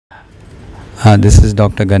This is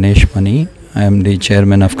Dr. Ganesh Mani. I am the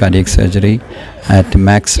chairman of cardiac surgery at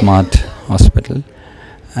Max Smart Hospital,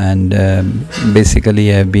 and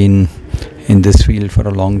basically I have been in this field for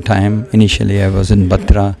a long time. Initially I was in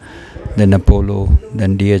Batra, then Apollo,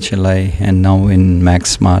 then DHLI, and now in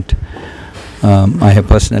Max Smart. I have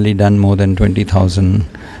personally done more than 20,000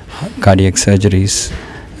 cardiac surgeries,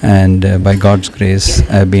 and by God's grace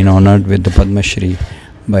I have been honored with the Padma Shri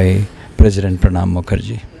by President Pranab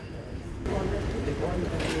Mukherjee.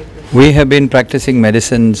 We have been practicing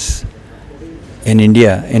medicines in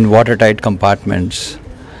India in watertight compartments: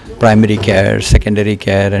 primary care, secondary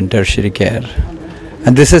care, and tertiary care.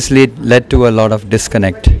 And this has led to a lot of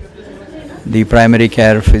disconnect. The primary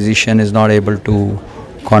care physician is not able to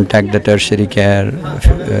contact the tertiary care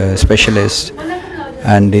specialist,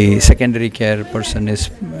 and the secondary care person is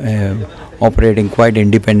operating quite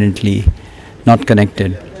independently, not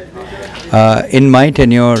connected. In my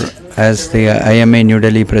tenure as the IMA New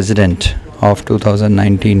Delhi President of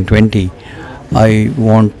 2019-20, I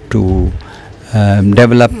want to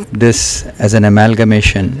develop this as an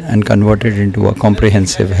amalgamation and convert it into a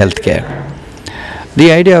comprehensive healthcare.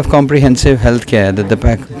 The idea of comprehensive healthcare, that the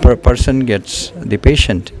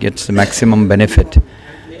patient gets the maximum benefit.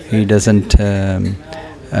 He doesn't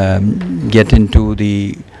get into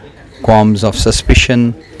the qualms of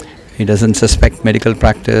suspicion. He doesn't suspect medical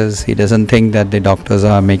practice. He doesn't think that the doctors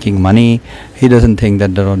are making money. He doesn't think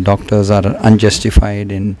that the doctors are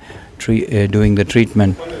unjustified in doing the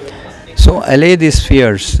treatment. So allay these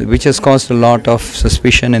fears, which has caused a lot of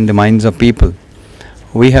suspicion in the minds of people.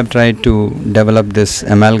 We have tried to develop this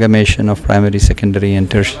amalgamation of primary, secondary, and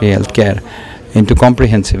tertiary healthcare into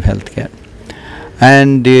comprehensive healthcare.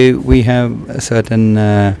 And we have a certain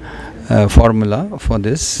formula for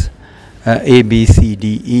this, A, B, C,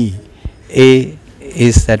 D, E. A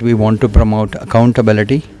is that we want to promote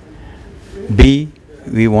accountability. B,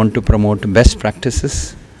 we want to promote best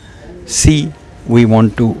practices. C, we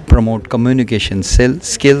want to promote communication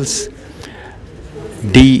skills.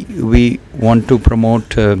 D, we want to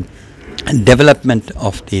promote development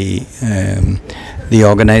of the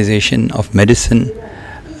organization of medicine.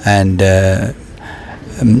 And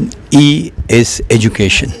E is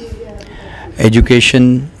education.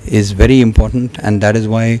 Education is very important, and that is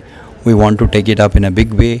why we want to take it up in a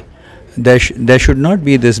big way. There should not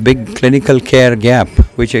be this big clinical care gap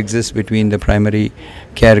which exists between the primary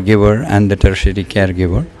caregiver and the tertiary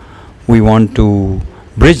caregiver. We want to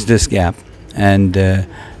bridge this gap and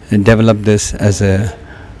develop this as a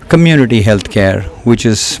community health care, which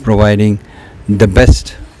is providing the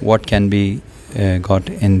best what can be got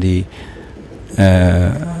in the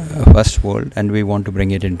first world, and we want to bring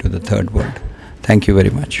it into the third world. Thank you very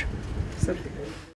much.